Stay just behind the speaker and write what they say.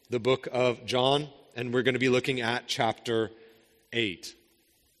the book of John, and we're going to be looking at chapter 8.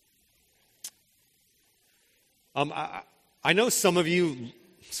 I know some of you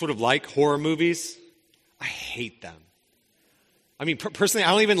sort of like horror movies. I hate them. I mean, personally,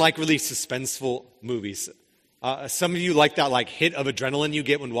 I don't even like really suspenseful movies. Some of you like that hit of adrenaline you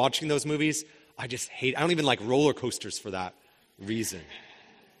get when watching those movies. I just hate. I don't even like roller coasters for that reason.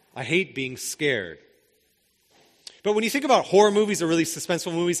 I hate being scared. But when you think about horror movies or really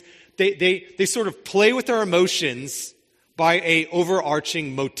suspenseful movies, they sort of play with our emotions by a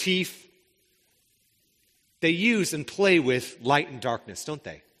overarching motif. They use and play with light and darkness, don't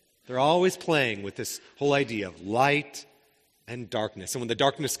they? They're always playing with this whole idea of light and darkness. And when the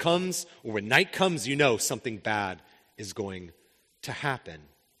darkness comes, or when night comes, you know something bad is going to happen.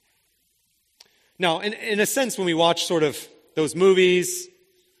 Now, in a sense, when we watch sort of those movies,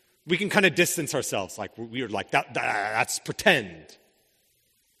 we can kind of distance ourselves. We're like, that's pretend.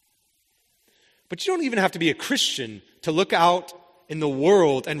 But you don't even have to be a Christian to look out in the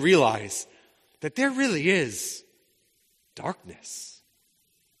world and realize that there really is darkness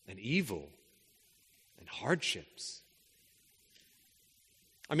and evil and hardships.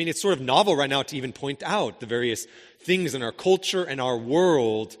 I mean, it's sort of novel right now to even point out the various things in our culture and our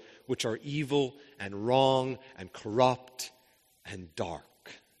world which are evil and wrong and corrupt and dark.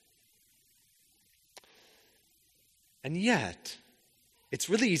 And yet, it's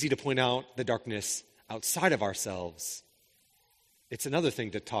really easy to point out the darkness outside of ourselves. It's another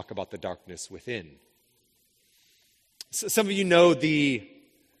thing to talk about the darkness within. So some of you know the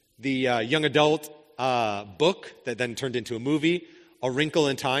young adult book that then turned into a movie, A Wrinkle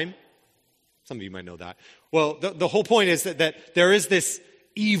in Time. Some of you might know that. Well, the whole point is that there is this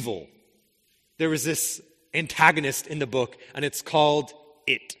evil. There is this antagonist in the book, and it's called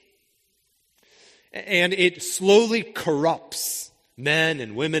It. And it slowly corrupts men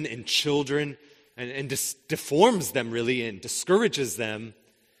and women and children and deforms them really and discourages them.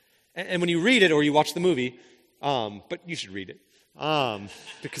 And when you read it or you watch the movie, but you should read it,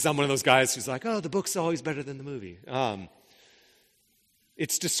 because I'm one of those guys who's like, oh, the book's always better than the movie.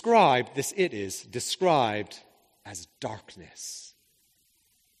 It is described as darkness.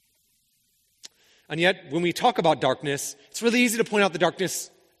 And yet, when we talk about darkness, it's really easy to point out the darkness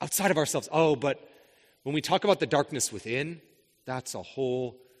outside of ourselves. Oh, but when we talk about the darkness within, that's a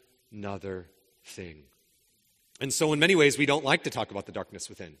whole nother thing. And so in many ways, we don't like to talk about the darkness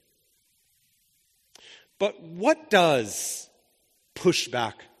within. But what does push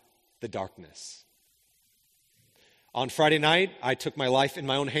back the darkness? On Friday night, I took my life in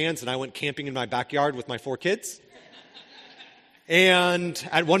my own hands and I went camping in my backyard with my 4 kids. And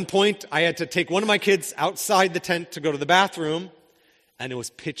at one point, I had to take one of my kids outside the tent to go to the bathroom, and it was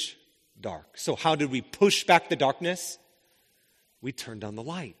pitch dark. So how did we push back the darkness? We turned on the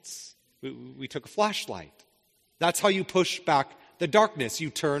lights. We took a flashlight. That's how you push back the darkness. You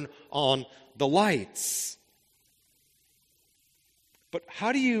turn on the lights. But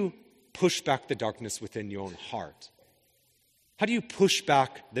how do you push back the darkness within your own heart? How do you push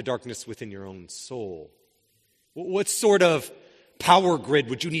back the darkness within your own soul? What sort of power grid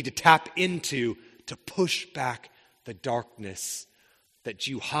would you need to tap into to push back the darkness that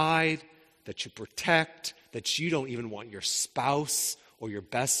you hide, that you protect, that you don't even want your spouse or your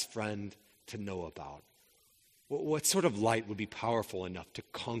best friend to know about? What sort of light would be powerful enough to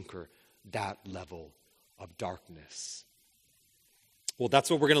conquer that level of darkness? Well,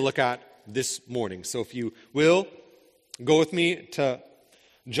 that's what we're going to look at this morning. So if you will, go with me to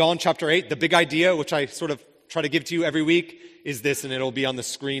John chapter 8. The big idea, which I sort of try to give to you every week, is this, and it'll be on the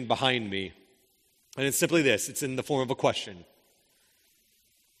screen behind me. And it's simply this. It's in the form of a question.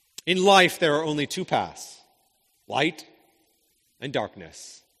 In life, there are only 2 paths, light and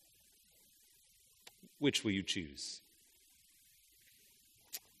darkness. Which will you choose?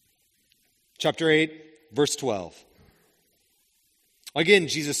 Chapter 8, verse 12. Again,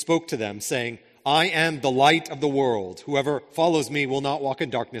 Jesus spoke to them, saying, I am the light of the world. Whoever follows me will not walk in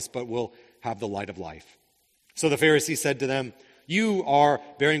darkness, but will have the light of life. So the Pharisees said to them, you are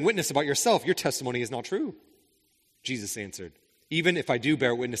bearing witness about yourself. Your testimony is not true. Jesus answered, even if I do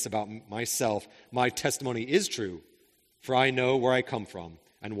bear witness about myself, my testimony is true, for I know where I come from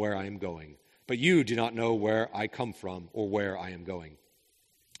and where I am going. But you do not know where I come from or where I am going.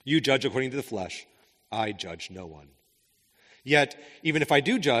 You judge according to the flesh. I judge no one. Yet, even if I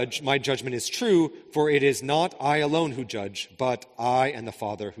do judge, my judgment is true, for it is not I alone who judge, but I and the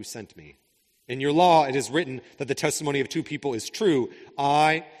Father who sent me. In your law, it is written that the testimony of 2 people is true.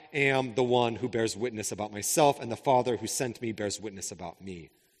 I am the one who bears witness about myself, and the Father who sent me bears witness about me.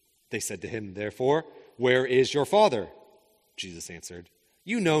 They said to him, therefore, where is your Father? Jesus answered,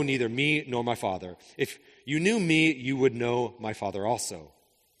 You know neither me nor my Father. If you knew me, you would know my Father also."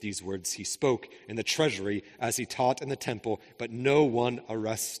 These words he spoke in the treasury as he taught in the temple, but no one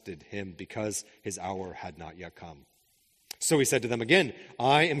arrested him because his hour had not yet come. So he said to them again,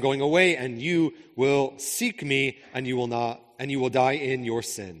 "I am going away, and you will seek me, and you will die in your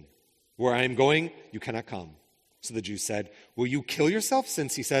sin. Where I am going, you cannot come." So the Jews said, "Will you kill yourself,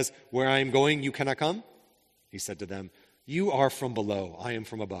 since he says, 'Where I am going, you cannot come'?" He said to them, "You are from below, I am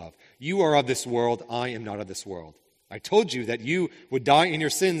from above. You are of this world, I am not of this world. I told you that you would die in your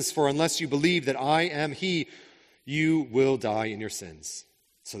sins, for unless you believe that I am he, you will die in your sins."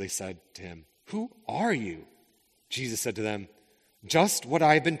 So they said to him, "Who are you?" Jesus said to them, "Just what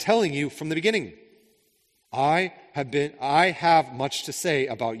I have been telling you from the beginning. I have much to say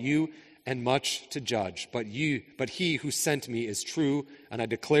about you and much to judge, but he who sent me is true, and I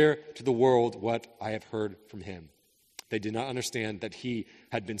declare to the world what I have heard from him." They did not understand that he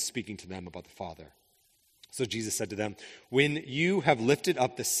had been speaking to them about the Father. So Jesus said to them, "When you have lifted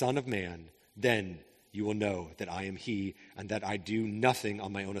up the Son of Man, then you will know that I am he, and that I do nothing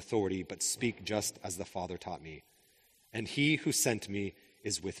on my own authority, but speak just as the Father taught me. And he who sent me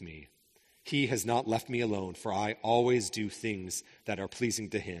is with me. He has not left me alone, for I always do things that are pleasing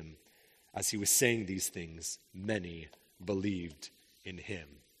to him." As he was saying these things, many believed in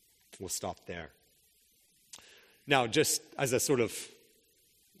him. We'll stop there. Now, just as a sort of,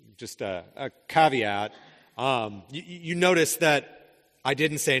 a caveat, you notice that I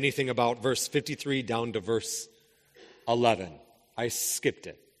didn't say anything about verse 53 down to verse 11. I skipped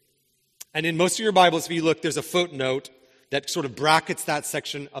it. And in most of your Bibles, if you look, there's a footnote that sort of brackets that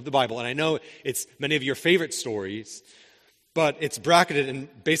section of the Bible. And I know it's many of your favorite stories, but it's bracketed,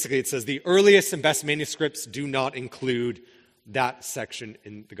 and basically it says the earliest and best manuscripts do not include that section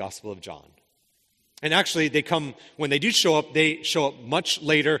in the Gospel of John. And actually, when they do show up, they show up much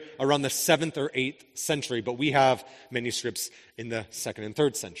later, around the 7th or 8th century, but we have manuscripts in the 2nd and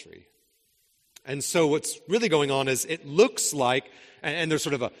 3rd century. And so what's really going on is it looks like, and there's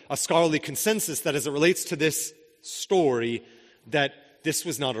sort of a scholarly consensus that as it relates to this story, that this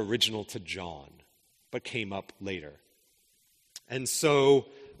was not original to John, but came up later. And so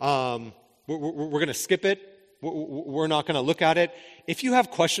we're going to skip it. We're not going to look at it. If you have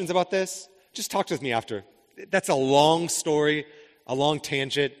questions about this, just talk to me after. That's a long story, a long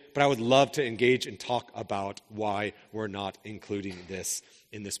tangent, but I would love to engage and talk about why we're not including this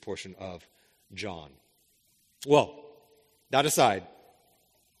in this portion of John. Well, that aside,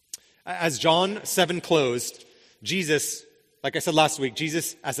 as John 7 closed, Jesus, like I said last week,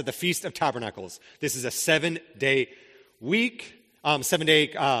 Jesus as at the Feast of Tabernacles. This is a 7-day week, 7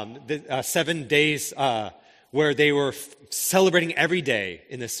 days where they were celebrating every day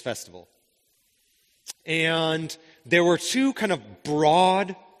in this festival. And there were two kind of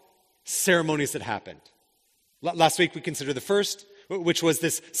broad ceremonies that happened. Last week we considered the first, which was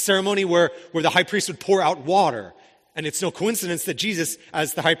this ceremony where the high priest would pour out water. And it's no coincidence that Jesus,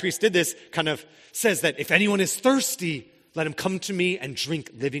 as the high priest did this, kind of says that if anyone is thirsty, let him come to me and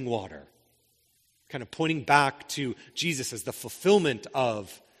drink living water. Kind of pointing back to Jesus as the fulfillment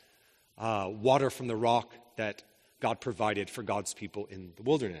of water from the rock that God provided for God's people in the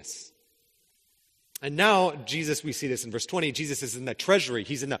wilderness. And now, Jesus, we see this in verse 20, Jesus is in the treasury.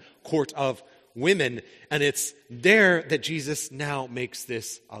 He's in the court of women. And it's there that Jesus now makes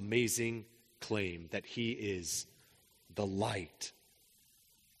this amazing claim that he is the light.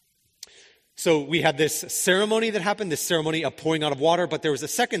 So we had this ceremony that happened, this ceremony of pouring out of water, but there was a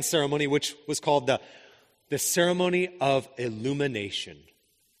second ceremony which was called the ceremony of illumination.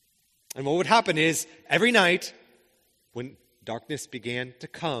 And what would happen is every night when darkness began to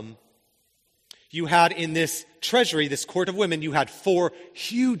come, you had in this treasury, this court of women, you had 4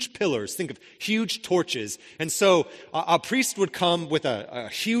 huge pillars. Think of huge torches. And so a priest would come with a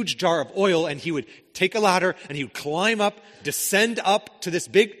huge jar of oil, and he would take a ladder, and he would climb up, descend up to this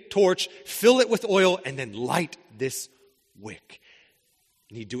big torch, fill it with oil, and then light this wick.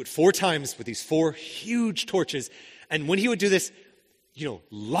 And he'd do it 4 times with these 4 huge torches. And when he would do this,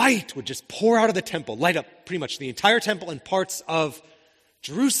 light would just pour out of the temple, light up pretty much the entire temple and parts of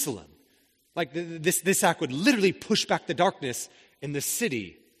Jerusalem. Like this act would literally push back the darkness in the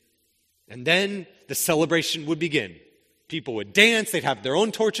city. And then the celebration would begin. People would dance, they'd have their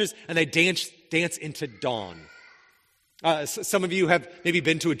own torches, and they'd dance into dawn. Some of you have maybe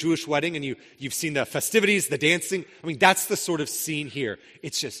been to a Jewish wedding and you've seen the festivities, the dancing. I mean, that's the sort of scene here.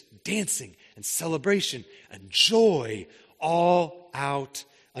 It's just dancing and celebration and joy all out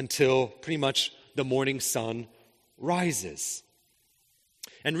until pretty much the morning sun rises.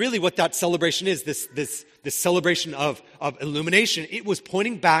 And really what that celebration is, this celebration of illumination, it was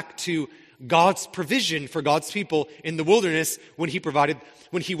pointing back to God's provision for God's people in the wilderness when he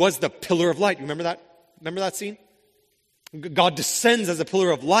was the pillar of light. You remember that? Remember that scene? God descends as a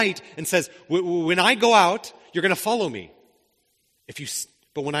pillar of light and says, when I go out, you're going to follow me.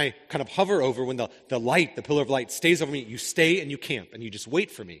 But when I kind of hover over, when the pillar of light stays over me, you stay and you camp and you just wait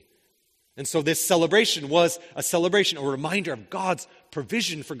for me. And so this celebration was a celebration, a reminder of God's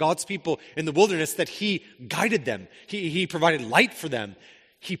provision for God's people in the wilderness, that he guided them. He provided light for them.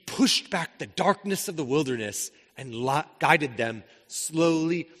 He pushed back the darkness of the wilderness and guided them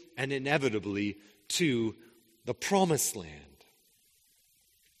slowly and inevitably to the promised land.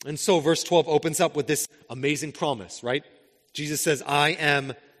 And so verse 12 opens up with this amazing promise, right? Jesus says, I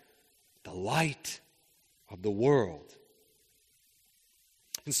am the light of the world.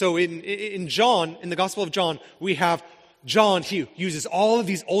 And so in John, in the Gospel of John, we have John, he uses all of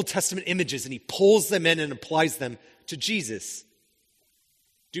these Old Testament images and he pulls them in and applies them to Jesus.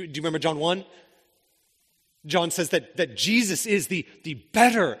 Do you remember John 1? John says that Jesus is the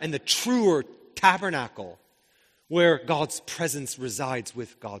better and the truer tabernacle where God's presence resides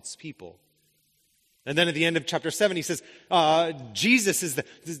with God's people. And then at the end of chapter 7, he says, Jesus is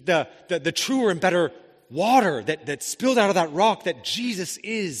the truer and better water that spilled out of that rock, that Jesus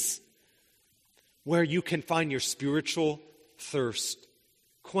is where you can find your spiritual thirst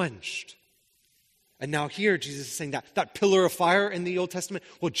quenched. And now here, Jesus is saying that pillar of fire in the Old Testament,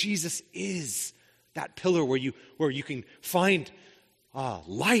 well, Jesus is that pillar where you can find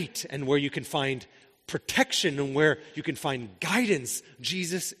light and where you can find protection and where you can find guidance.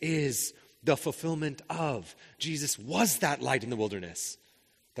 Jesus is the fulfillment of. Jesus was that light in the wilderness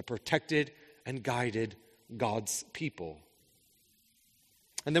that protected and guided God's people.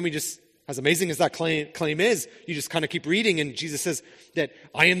 And then as amazing as that claim is, you just kind of keep reading and Jesus says that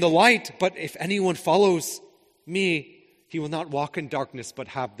I am the light, but if anyone follows me, he will not walk in darkness, but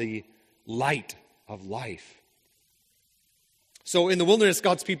have the light of life. So in the wilderness,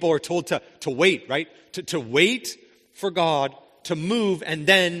 God's people are told to wait, right? To wait for God to move, and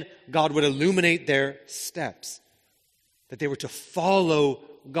then God would illuminate their steps. That they were to follow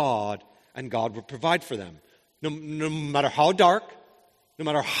God, and God would provide for them. No matter how dark, no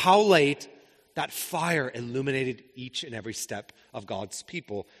matter how late, that fire illuminated each and every step of God's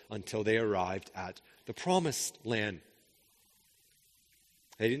people until they arrived at the promised land.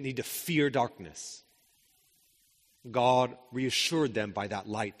 They didn't need to fear darkness. God reassured them by that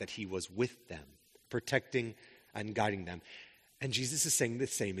light that he was with them, protecting and guiding them. And Jesus is saying the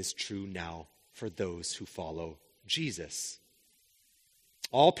same is true now for those who follow Jesus.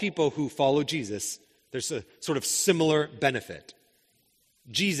 All people who follow Jesus, there's a sort of similar benefit.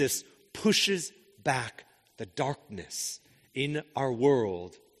 Jesus pushes back the darkness in our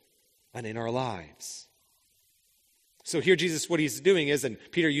world and in our lives. So here Jesus, what he's doing is, and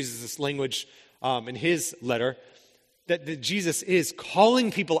Peter uses this language in his letter, that Jesus is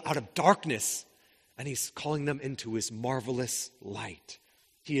calling people out of darkness and he's calling them into his marvelous light.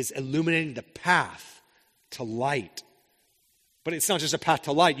 He is illuminating the path to light. But it's not just a path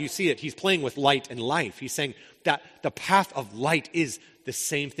to light. You see it. He's playing with light and life. He's saying that the path of light is the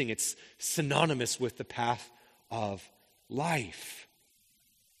same thing. It's synonymous with the path of life.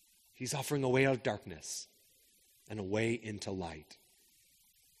 He's offering a way out of darkness and a way into light.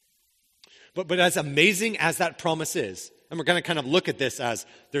 But as amazing as that promise is, and we're going to kind of look at this as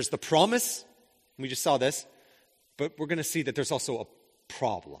there's the promise, we just saw this, but we're going to see that there's also a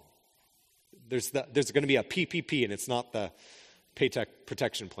problem. There's going to be a PPP, and it's not the Paycheck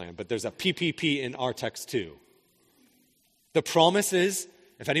Protection Plan, but there's a PPP in our text too. The promise is,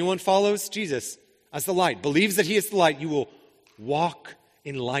 if anyone follows Jesus as the light, believes that he is the light, you will walk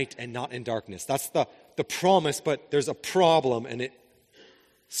in light and not in darkness. That's the promise, but there's a problem, and it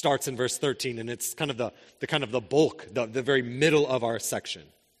starts in verse 13, and it's kind of the bulk, the very middle of our section.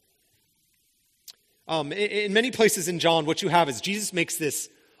 In many places in John, what you have is Jesus makes this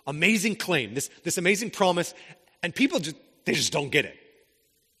amazing claim, this amazing promise, and people just don't get it.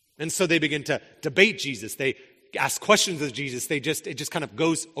 And so they begin to debate Jesus. They ask questions of Jesus. It just kind of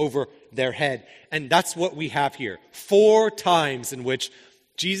goes over their head. And that's what we have here. 4 times in which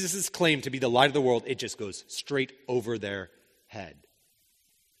Jesus' claim to be the light of the world, it just goes straight over their head.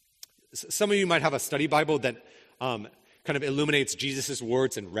 Some of you might have a study Bible that kind of illuminates Jesus'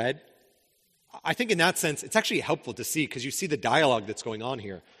 words in red. I think in that sense, it's actually helpful to see because you see the dialogue that's going on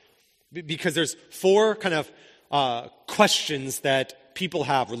here. Because there's 4 kind of questions that people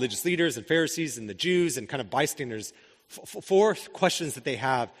have, religious leaders and Pharisees and the Jews and kind of bystanders, 4 questions that they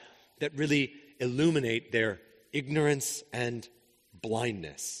have that really illuminate their ignorance and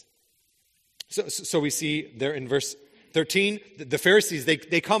blindness. So we see there in verse 13, the Pharisees,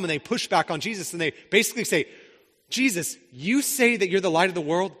 they come and they push back on Jesus, and they basically say, Jesus, you say that you're the light of the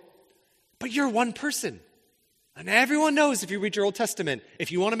world, but you're one person. And everyone knows, if you read your Old Testament,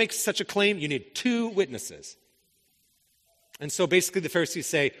 if you want to make such a claim, you need 2 witnesses. And so basically the Pharisees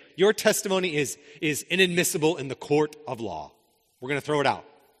say, your testimony is inadmissible in the court of law. We're going to throw it out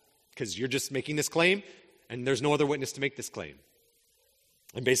because you're just making this claim and there's no other witness to make this claim.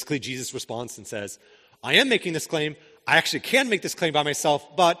 And basically Jesus responds and says, I am making this claim. I actually can make this claim by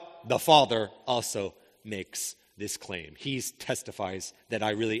myself, but the Father also makes this claim. He testifies that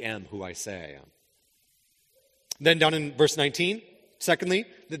I really am who I say I am. Then down in verse 19, secondly,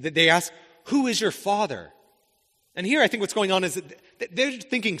 they ask, who is your father? And here I think what's going on is that they're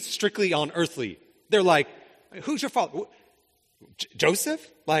thinking strictly on earthly. They're like, who's your father? Joseph?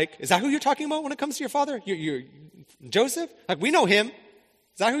 Like, is that who you're talking about when it comes to your father? You're Joseph? Like, we know him.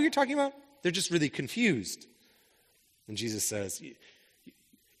 Is that who you're talking about? They're just really confused. And Jesus says,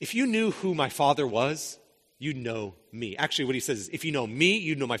 if you knew who my father was, you'd know me. Actually, what he says is, if you know me,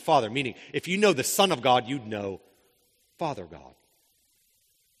 you'd know my Father. Meaning, if you know the Son of God, you'd know Father God.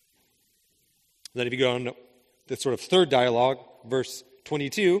 Then if you go on to the sort of third dialogue, verse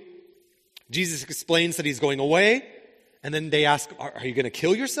 22, Jesus explains that he's going away, and then they ask, are you going to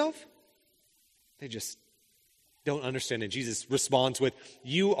kill yourself? They just don't understand. And Jesus responds with,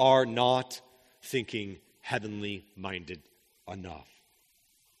 you are not thinking heavenly minded enough.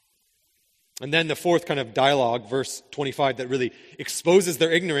 And then the fourth kind of dialogue, verse 25, that really exposes their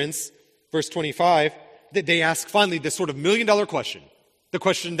ignorance, verse 25, that they ask finally this sort of million-dollar question, the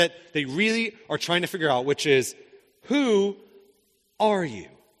question that they really are trying to figure out, which is, who are you?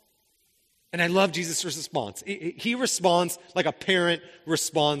 And I love Jesus' response. He responds like a parent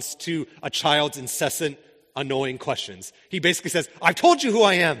responds to a child's incessant, annoying questions. He basically says, I've told you who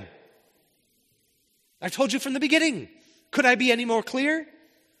I am. I've told you from the beginning. Could I be any more clear?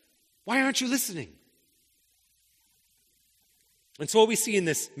 Why aren't you listening? And so what we see in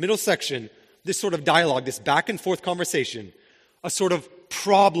this middle section, this sort of dialogue, this back and forth conversation, a sort of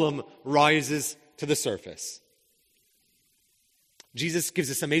problem rises to the surface. Jesus gives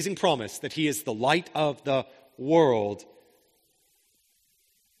this amazing promise that he is the light of the world,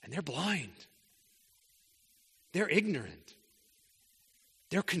 and they're blind. They're ignorant.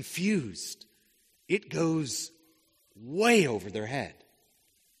 They're confused. It goes way over their head.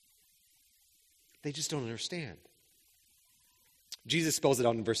 They just don't understand. Jesus spells it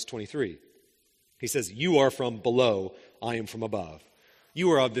out in verse 23. He says, you are from below, I am from above.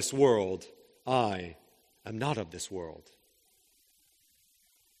 You are of this world, I am not of this world.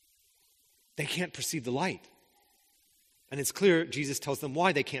 They can't perceive the light. And it's clear Jesus tells them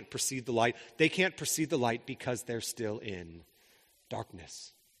why they can't perceive the light. They can't perceive the light because they're still in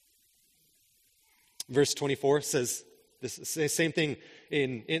darkness. Verse 24 says this same thing.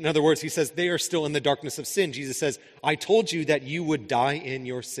 In other words, he says they are still in the darkness of sin. Jesus says, I told you that you would die in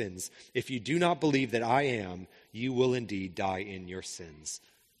your sins. If you do not believe that I am, you will indeed die in your sins.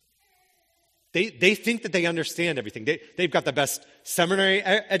 They think that they understand everything. They've got the best seminary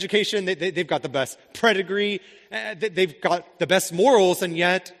education. They've got the best pedigree. They've got the best morals. And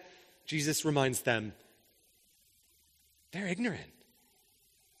yet, Jesus reminds them, they're ignorant.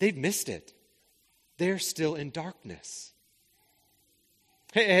 They've missed it. They're still in darkness.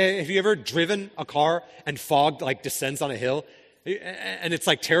 Hey, have you ever driven a car and fog like descends on a hill? And it's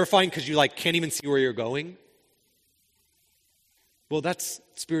like terrifying because you like can't even see where you're going? Well, that's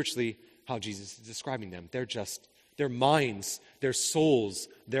spiritually how Jesus is describing them. They're just, their minds, their souls,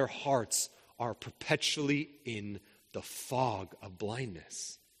 their hearts are perpetually in the fog of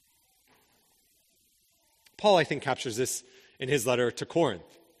blindness. Paul, I think, captures this in his letter to Corinth.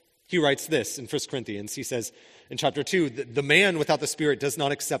 He writes this in 1 Corinthians. He says in chapter 2, the man without the Spirit does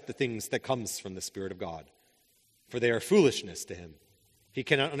not accept the things that comes from the Spirit of God, for they are foolishness to him. He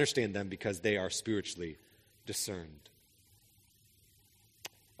cannot understand them because they are spiritually discerned.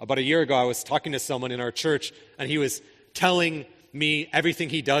 About a year ago, I was talking to someone in our church, and he was telling me everything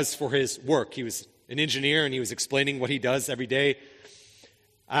he does for his work. He was an engineer, and he was explaining what he does every day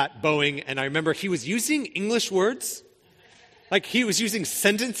at Boeing. And I remember he was using English words. Like, he was using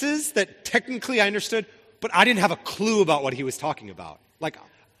sentences that technically I understood, but I didn't have a clue about what he was talking about.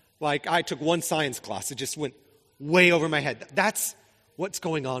 Like I took one science class. It just went way over my head. That's what's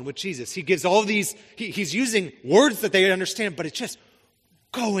going on with Jesus. He gives all these, he's using words that they understand, but it's just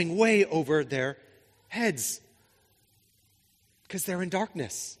going way over their heads because they're in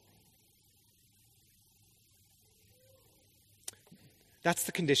darkness. That's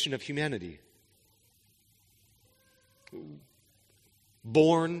the condition of humanity.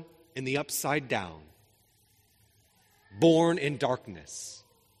 born in the upside down, born in darkness,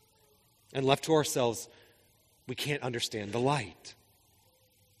 and left to ourselves, we can't understand the light.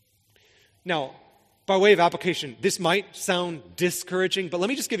 Now, by way of application, this might sound discouraging, but let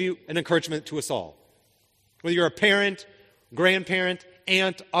me just give you an encouragement to us all. Whether you're a parent, grandparent,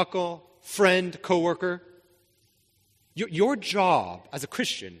 aunt, uncle, friend, coworker, your job as a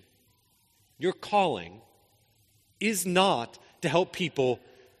Christian, your calling, is not to help people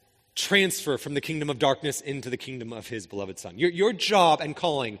transfer from the kingdom of darkness into the kingdom of his beloved Son. Your job and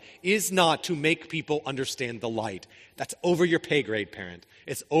calling is not to make people understand the light. That's over your pay grade, parent.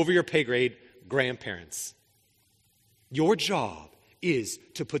 It's over your pay grade, grandparents. Your job is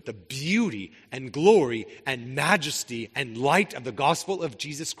to put the beauty and glory and majesty and light of the gospel of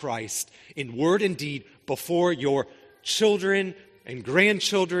Jesus Christ in word and deed before your children and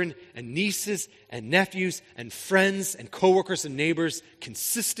grandchildren and nieces and nephews and friends and coworkers and neighbors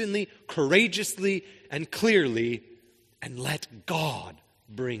consistently, courageously, and clearly, and let God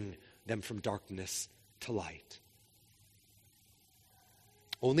bring them from darkness to light.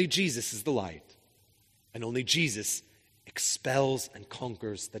 Only Jesus is the light, and only Jesus expels and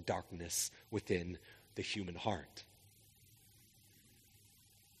conquers the darkness within the human heart.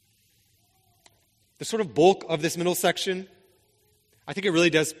 The sort of bulk of this middle section, I think it really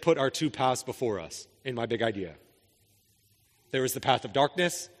does put our two paths before us in my big idea. There is the path of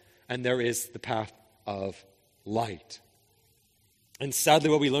darkness, and there is the path of light. And sadly,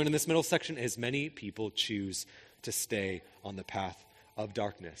 what we learn in this middle section is many people choose to stay on the path of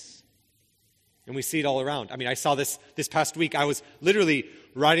darkness. And we see it all around. I mean, I saw this past week. I was literally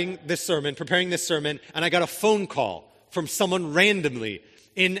writing this sermon, preparing this sermon, and I got a phone call from someone randomly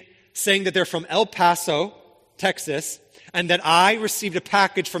saying that they're from El Paso, Texas, and that I received a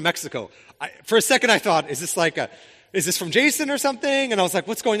package from Mexico. For a second I thought, is this from Jason or something? And I was like,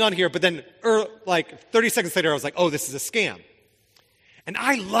 what's going on here? But then like 30 seconds later I was like, oh, this is a scam. And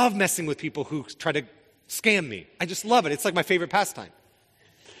I love messing with people who try to scam me. I just love it. It's like my favorite pastime.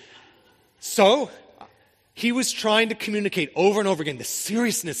 So he was trying to communicate over and over again the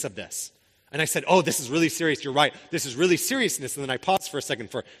seriousness of this. And I said, oh, this is really serious. You're right. This is really seriousness. And then I paused for a second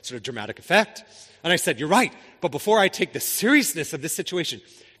for sort of dramatic effect. And I said, you're right. But before I take the seriousness of this situation,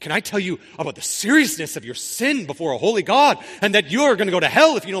 can I tell you about the seriousness of your sin before a holy God and that you're going to go to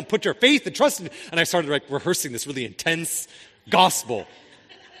hell if you don't put your faith and trust in it? And I started rehearsing this really intense gospel.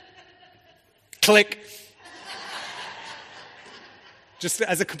 Click. Just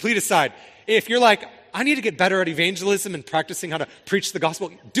as a complete aside, if you're like, I need to get better at evangelism and practicing how to preach the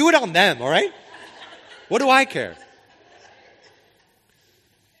gospel, do it on them, all right? What do I care?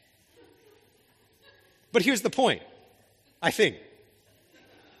 But here's the point, I think.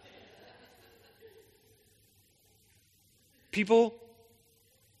 People,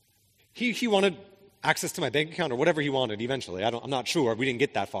 he wanted access to my bank account or whatever he wanted eventually. I'm not sure. We didn't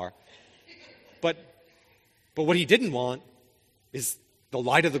get that far. But what he didn't want is the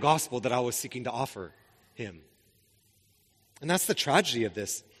light of the gospel that I was seeking to offer him. And that's the tragedy of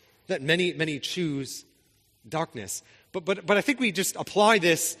this, that many choose darkness. But I think we just apply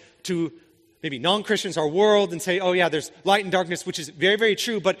this to maybe non-Christians, our world, and say, oh yeah, there's light and darkness, which is very, very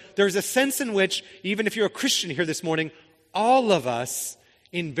true. But there's a sense in which, even if you're a Christian here this morning, all of us,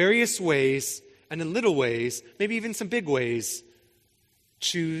 in various ways, and in little ways, maybe even some big ways,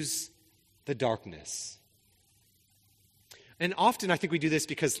 choose the darkness. And often I think we do this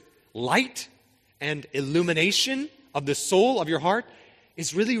because light and illumination of the soul of your heart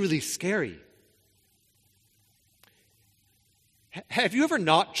is really, really scary. Have you ever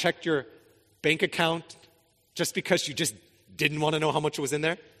not checked your bank account just because you just didn't want to know how much was in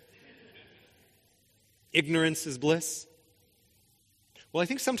there? Ignorance is bliss. Well, I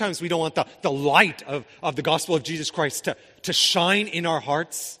think sometimes we don't want the light of the gospel of Jesus Christ to shine in our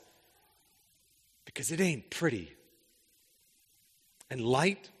hearts because it ain't pretty. And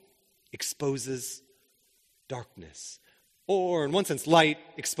light exposes darkness. Or in one sense, light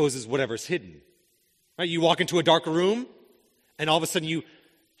exposes whatever's hidden. Right? You walk into a dark room, and all of a sudden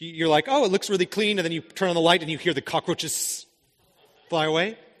you're like, oh, it looks really clean, and then you turn on the light and you hear the cockroaches fly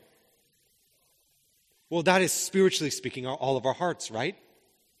away. Well, that is spiritually speaking all of our hearts, right?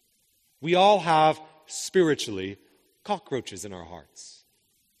 We all have spiritually cockroaches in our hearts.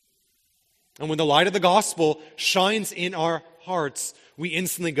 And when the light of the gospel shines in our hearts, we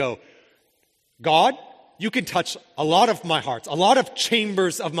instantly go, God, you can touch a lot of my hearts, a lot of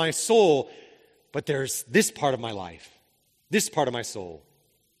chambers of my soul, but there's this part of my life, this part of my soul.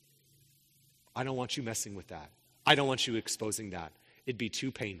 I don't want you messing with that. I don't want you exposing that. It'd be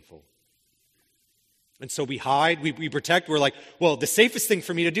too painful. And so we hide, we protect. We're like, well, the safest thing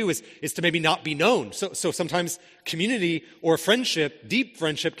for me to do is to maybe not be known. So sometimes community or friendship, deep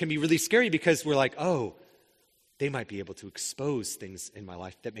friendship, can be really scary because we're like, oh, they might be able to expose things in my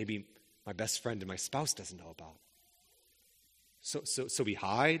life that maybe my best friend and my spouse doesn't know about. So we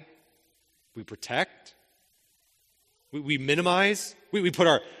hide, we protect, we minimize.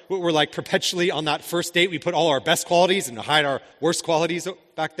 We're like perpetually on that first date. We put all our best qualities and hide our worst qualities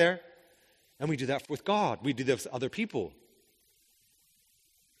back there. And we do that with God. We do that with other people.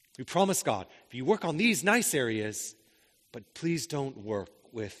 We promise God, if you work on these nice areas, but please don't work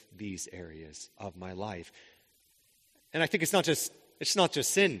with these areas of my life. And I think it's not just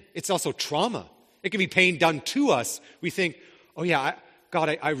sin. It's also trauma. It can be pain done to us. We think, oh yeah,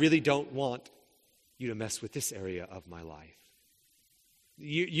 God, I really don't want you to mess with this area of my life.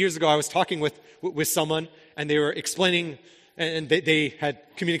 Years ago, I was talking with someone, and they were explaining, and they had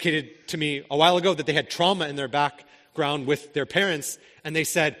communicated to me a while ago that they had trauma in their background with their parents, and they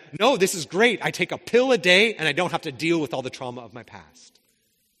said, no, this is great. I take a pill a day, and I don't have to deal with all the trauma of my past.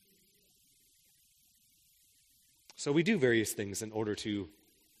 So we do various things in order to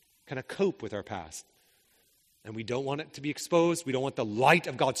kind of cope with our past. And we don't want it to be exposed. We don't want the light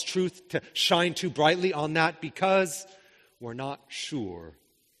of God's truth to shine too brightly on that because we're not sure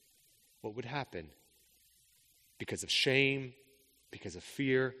what would happen. Because of shame, because of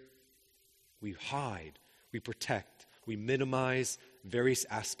fear, we hide, we protect, we minimize various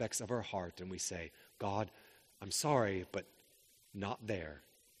aspects of our heart, and we say, God, I'm sorry, but not there.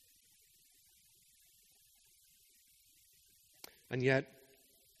 And yet,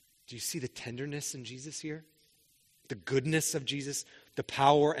 do you see the tenderness in Jesus here? The goodness of Jesus, the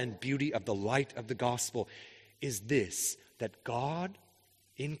power and beauty of the light of the gospel is this, that God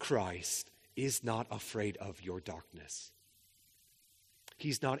in Christ is not afraid of your darkness.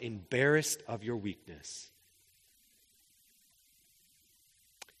 He's not embarrassed of your weakness.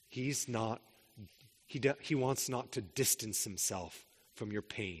 He wants not to distance himself from your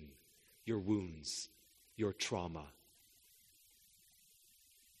pain, your wounds, your trauma.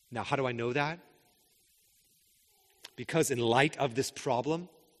 Now, how do I know that? Because in light of this problem,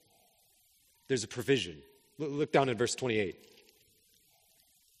 there's a provision. Look down at verse 28.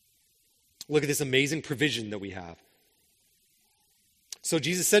 Look at this amazing provision that we have. So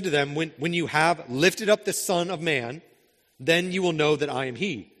Jesus said to them, when you have lifted up the Son of Man, then you will know that I am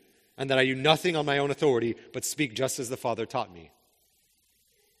he, and that I do nothing on my own authority, but speak just as the Father taught me.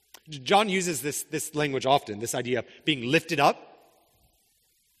 John uses this language often, this idea of being lifted up,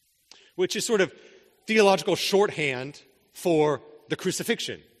 which is sort of theological shorthand for the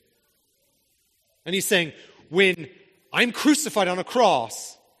crucifixion. And he's saying, when I'm crucified on a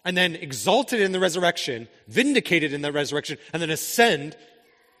cross and then exalted in the resurrection, vindicated in the resurrection, and then ascend,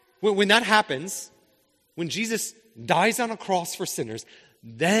 when that happens, when Jesus dies on a cross for sinners,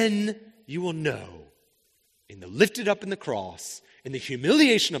 then you will know, in the lifted up in the cross, in the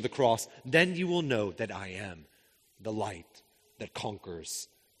humiliation of the cross, then you will know that I am the light that conquers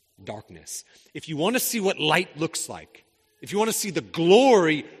darkness. If you want to see what light looks like, if you want to see the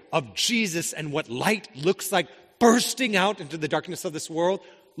glory of Jesus and what light looks like bursting out into the darkness of this world,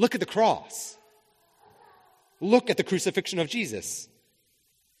 look at the cross. Look at the crucifixion of Jesus.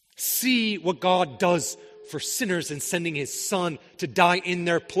 See what God does for sinners in sending his Son to die in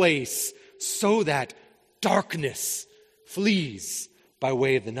their place so that darkness flees by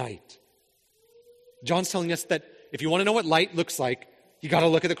way of the night. John's telling us that if you want to know what light looks like, you got to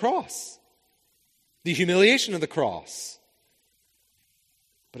look at the cross, the humiliation of the cross.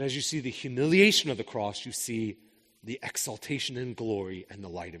 But as you see the humiliation of the cross, you see the exaltation and glory and the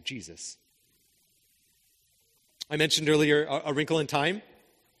light of Jesus. I mentioned earlier A Wrinkle in Time.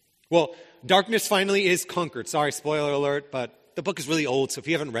 Well, darkness finally is conquered. Sorry, spoiler alert, but the book is really old, so if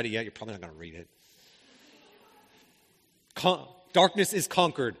you haven't read it yet, you're probably not going to read it. Darkness is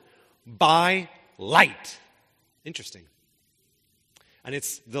conquered by light. Interesting. And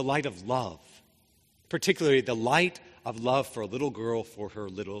it's the light of love, particularly the light of love for a little girl for her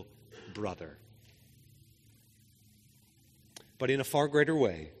little brother. But in a far greater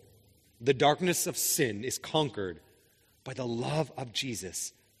way, the darkness of sin is conquered by the love of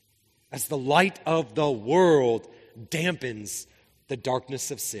Jesus, as the light of the world dampens the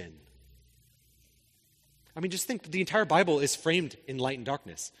darkness of sin. I mean, just think, the entire Bible is framed in light and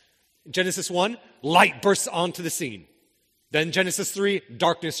darkness. In Genesis 1, light bursts onto the scene. Then Genesis 3,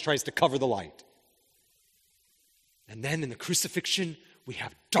 darkness tries to cover the light. And then in the crucifixion, we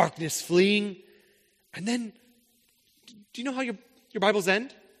have darkness fleeing. And then, do you know how your Bibles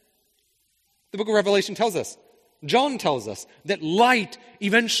end? The book of Revelation tells us, John tells us, that light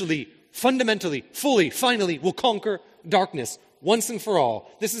eventually fundamentally, fully, finally will conquer darkness once and for all.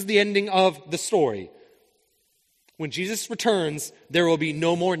 This is the ending of the story. When Jesus returns, there will be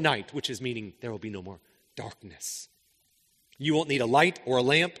no more night, which is meaning there will be no more darkness. You won't need a light or a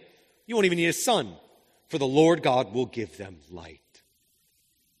lamp. You won't even need a sun, for the Lord God will give them light.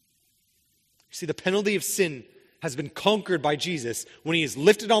 You see, the penalty of sin has been conquered by Jesus when he is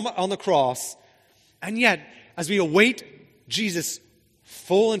lifted on the cross. And yet, as we await Jesus'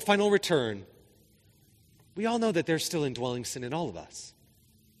 full and final return, we all know that there's still indwelling sin in all of us.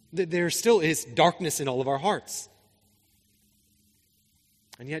 That there still is darkness in all of our hearts.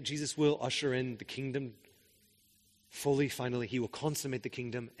 And yet Jesus will usher in the kingdom fully, finally. He will consummate the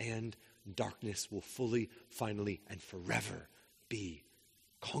kingdom, and darkness will fully, finally, and forever be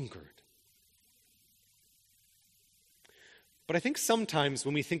conquered. But I think sometimes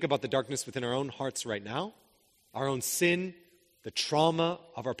when we think about the darkness within our own hearts right now, our own sin, the trauma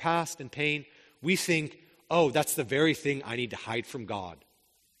of our past and pain, we think, oh, that's the very thing I need to hide from God.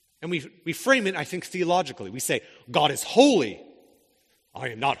 And we frame it, I think, theologically. We say, God is holy. I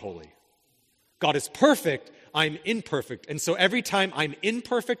am not holy. God is perfect. I'm imperfect. And so every time I'm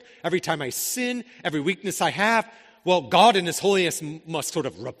imperfect, every time I sin, every weakness I have, well, God in his holiness must sort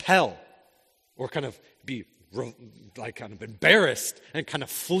of repel or kind of be kind of embarrassed and kind of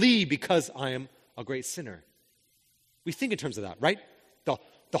flee because I am a great sinner. We think in terms of that, right?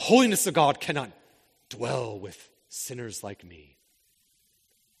 The holiness of God cannot dwell with sinners like me.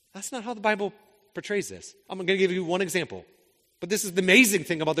 That's not how the Bible portrays this. I'm going to give you one example. But this is the amazing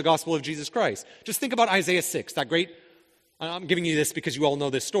thing about the gospel of Jesus Christ. Just think about Isaiah 6, that great, I'm giving you this because you all know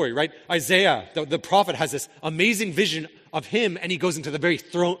this story, right? Isaiah, the prophet, has this amazing vision of him, and he goes into the very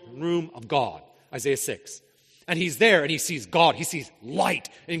throne room of God, Isaiah 6. And he's there, and he sees God. He sees light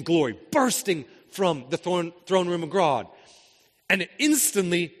and glory bursting from the throne room of God. And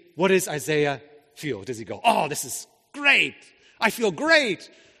instantly, what does Isaiah feel? Does he go, oh, this is great. I feel great.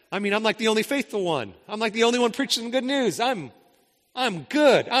 I mean, I'm like the only faithful one. I'm like the only one preaching good news. I'm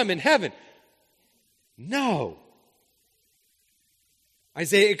good. I'm in heaven. No.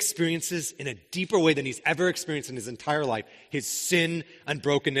 Isaiah experiences in a deeper way than he's ever experienced in his entire life his sin and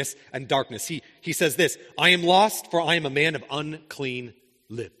brokenness and darkness. He says this, I am lost, for I am a man of unclean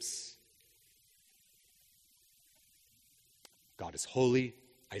lips. God is holy,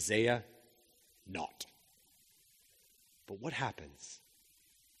 Isaiah not. But what happens?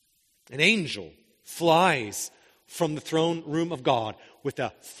 An angel flies from the throne room of God with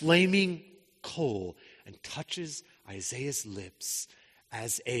a flaming coal and touches Isaiah's lips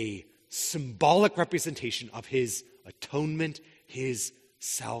as a symbolic representation of his atonement, his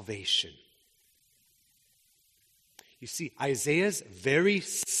salvation. You see, Isaiah's very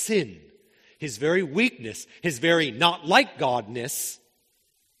sin, his very weakness, his very not like Godness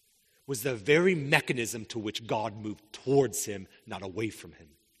was the very mechanism to which God moved towards him, not away from him.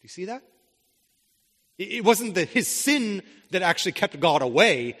 Do you see that? It wasn't his sin that actually kept God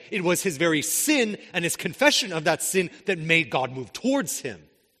away. It was his very sin and his confession of that sin that made God move towards him.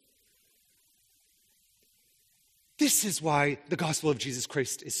 This is why the gospel of Jesus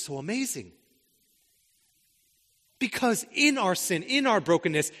Christ is so amazing. Because in our sin, in our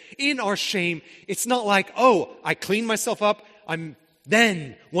brokenness, in our shame, it's not like, oh, I clean myself up,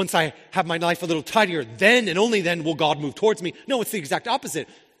 then, once I have my life a little tidier, then and only then will God move towards me. No, it's the exact opposite.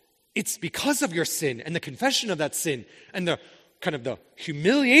 It's because of your sin and the confession of that sin and the kind of the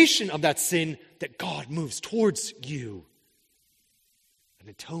humiliation of that sin that God moves towards you and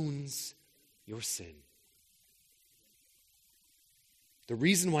atones your sin. The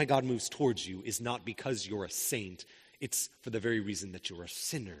reason why God moves towards you is not because you're a saint. It's for the very reason that you're a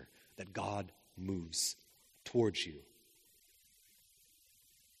sinner that God moves towards you.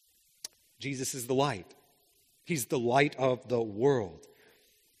 Jesus is the light. He's the light of the world.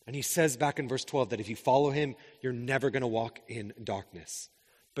 And he says back in verse 12 that if you follow him, you're never going to walk in darkness.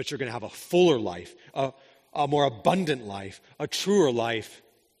 But you're going to have a fuller life, a more abundant life, a truer life,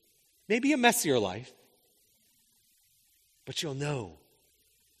 maybe a messier life. But you'll know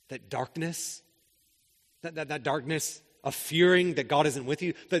that darkness, that darkness of fearing that God isn't with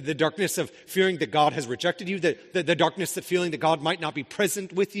you, the darkness of fearing that God has rejected you, the darkness of feeling that God might not be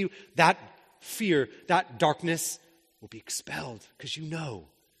present with you, that fear, that darkness will be expelled because you know.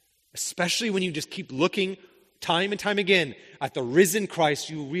 Especially when you just keep looking time and time again at the risen Christ,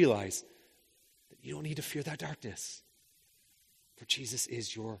 you realize that you don't need to fear that darkness. For Jesus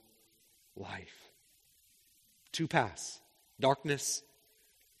is your life. Two paths, darkness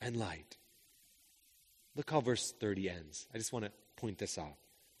and light. Look how verse 30 ends. I just want to point this out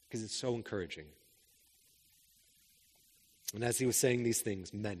because it's so encouraging. And as he was saying these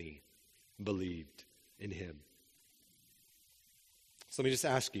things, many believed in him. So let me just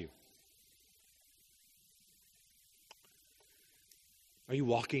ask you, are you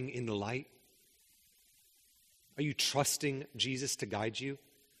walking in the light? Are you trusting Jesus to guide you?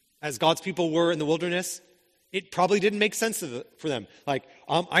 As God's people were in the wilderness, it probably didn't make sense for them. Like,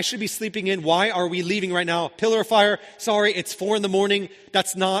 I should be sleeping in. Why are we leaving right now? Pillar of fire. Sorry, it's 4 a.m.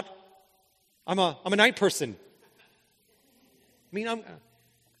 That's not. I'm a night person. I mean,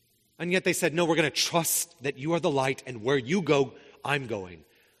 and yet they said, no, we're going to trust that you are the light, and where you go, I'm going.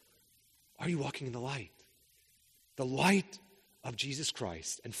 Are you walking in the light? The light of Jesus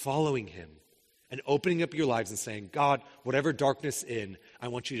Christ, and following him and opening up your lives and saying, God, whatever darkness in, I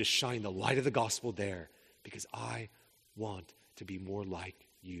want you to shine the light of the gospel there because I want to be more like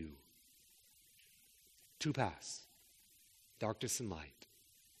you. 2 paths, darkness and light.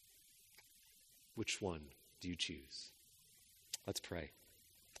 Which one do you choose? Let's pray.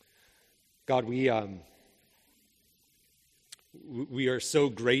 God, we are so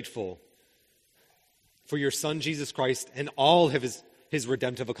grateful for your Son, Jesus Christ, and all of his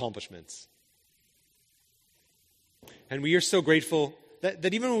redemptive accomplishments. And we are so grateful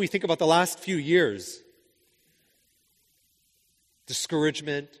that even when we think about the last few years,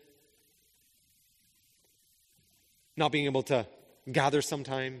 discouragement, not being able to gather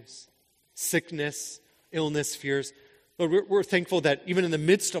sometimes, sickness, illness, fears, Lord, we're thankful that even in the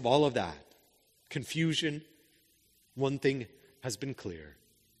midst of all of that, confusion, one thing has been clear,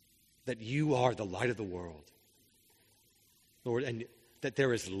 that you are the light of the world, Lord, and that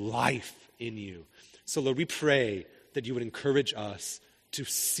there is life in you. So, Lord, we pray that you would encourage us to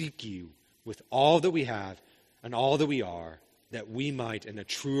seek you with all that we have and all that we are, that we might, in a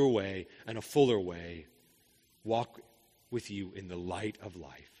truer way and a fuller way, walk with you in the light of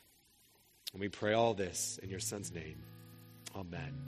life. And we pray all this in your Son's name. Amen.